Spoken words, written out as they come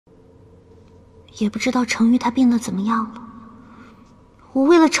也不知道程昱他病得怎么样了。我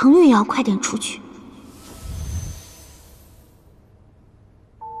为了程昱也要快点出去。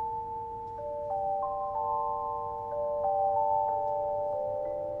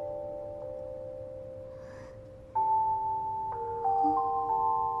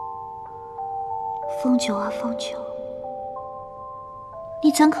凤九啊，凤九，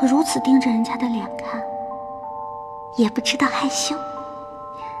你怎可如此盯着人家的脸看？也不知道害羞。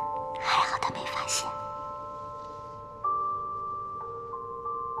还好他没发现。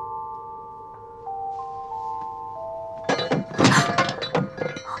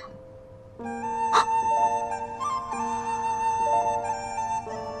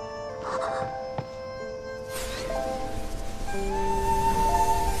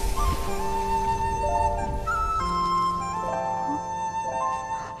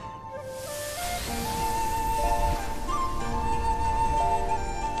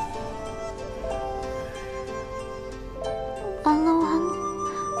完了完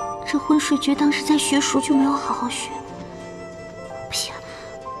了，这昏睡觉当时在学熟就没有好好学。不行，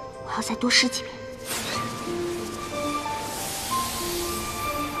我要再多试几遍。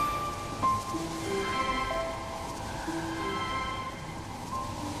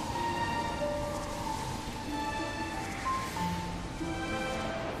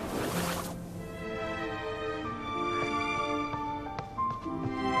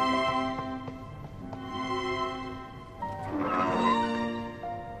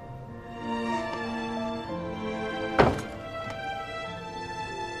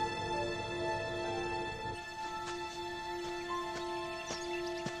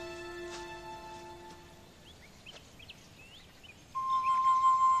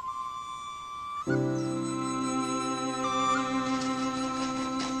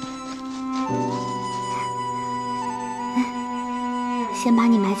先把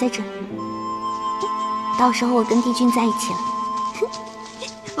你埋在这里，到时候我跟帝君在一起了，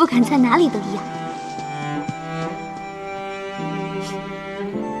不管在哪里都一样。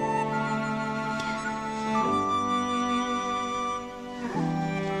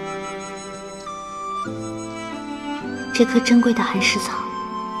这棵珍贵的寒食草，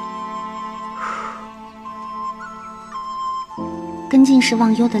根茎是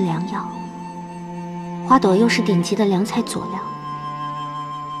忘忧的良药，花朵又是顶级的良材佐料。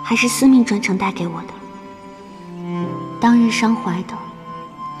还是司命专程带给我的。当日伤怀的，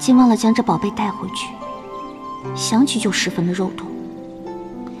竟忘了将这宝贝带回去，想起就十分的肉痛。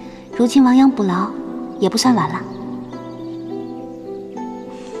如今亡羊补牢，也不算晚了。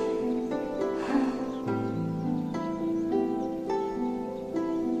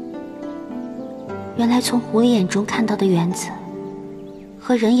原来从狐狸眼中看到的园子，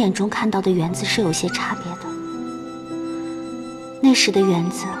和人眼中看到的园子是有些差别的。那时的园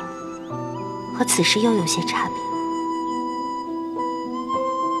子和此时又有些差别。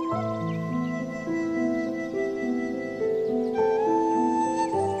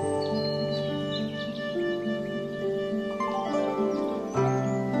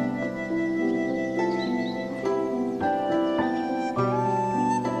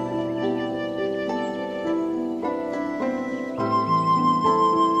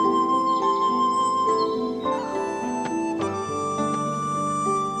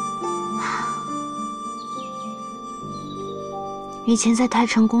以前在太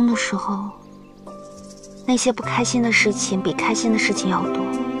成宫的时候，那些不开心的事情比开心的事情要多。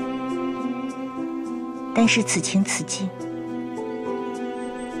但是此情此境，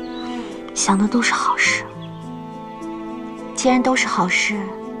想的都是好事。既然都是好事，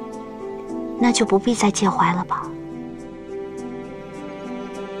那就不必再介怀了吧。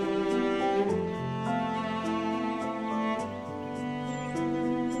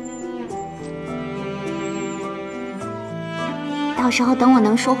到时候等我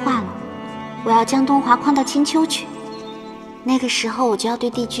能说话了，我要将东华诓到青丘去。那个时候我就要对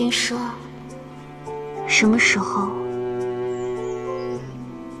帝君说，什么时候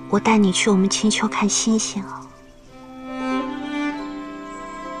我带你去我们青丘看星星啊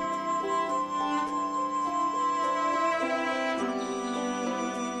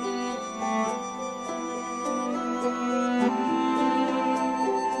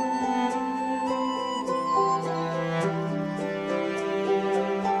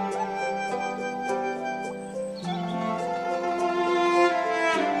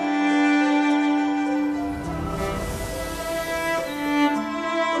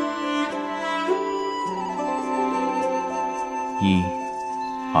？1、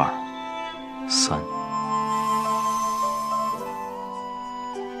2、3。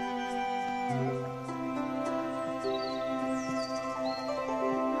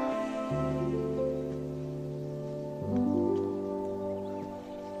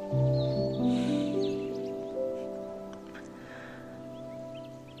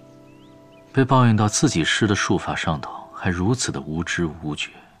被报应到自己施的术法上头，还如此的无知无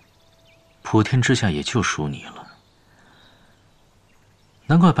觉，普天之下也就属你了。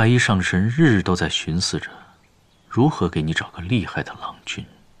难怪白衣上神日日都在寻思着，如何给你找个厉害的郎君。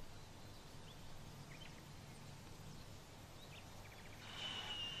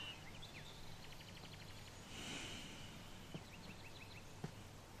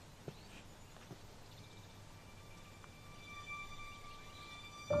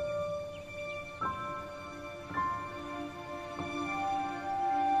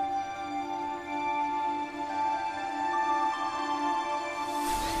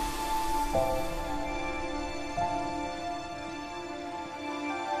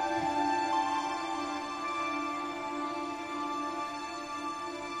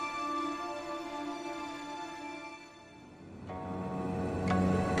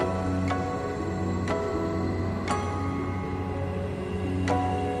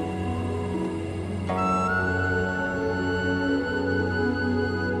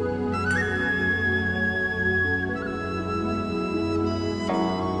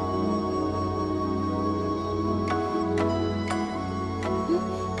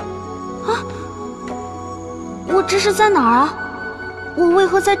我这是在哪儿啊？我为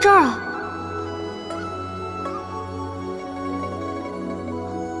何在这儿啊？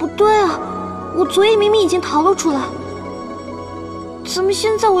不对啊，我昨夜明明已经逃了出来，怎么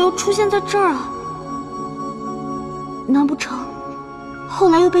现在我又出现在这儿啊？难不成后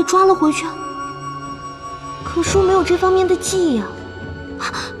来又被抓了回去？可是我没有这方面的记忆啊！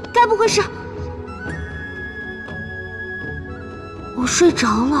该不会是我睡着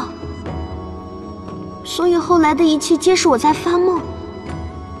了？所以后来的一切皆是我在发梦。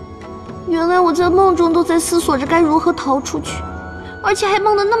原来我在梦中都在思索着该如何逃出去，而且还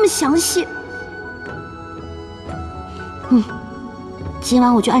梦得那么详细。今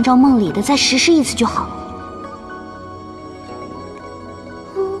晚我就按照梦里的再实施一次就好了。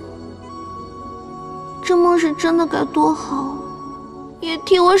这梦是真的该多好，也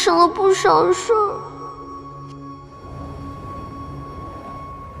替我省了不少事儿。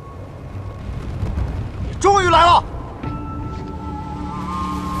终于来了！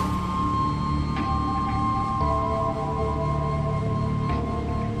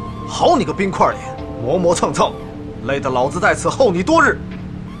好你个冰块脸，磨磨蹭蹭，累得老子在此候你多日。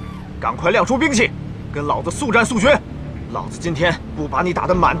赶快亮出兵器，跟老子速战速决！老子今天不把你打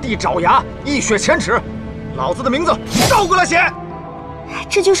得满地找牙、一雪前耻，老子的名字倒过来写！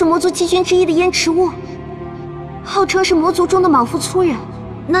这就是魔族七君之一的燕池雾，号称是魔族中的莽夫粗人。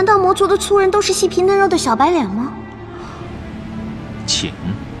难道魔族的粗人都是细皮嫩肉的小白脸吗？请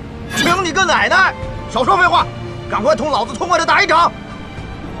你个奶奶！少说废话，赶快同老子痛快的打一场！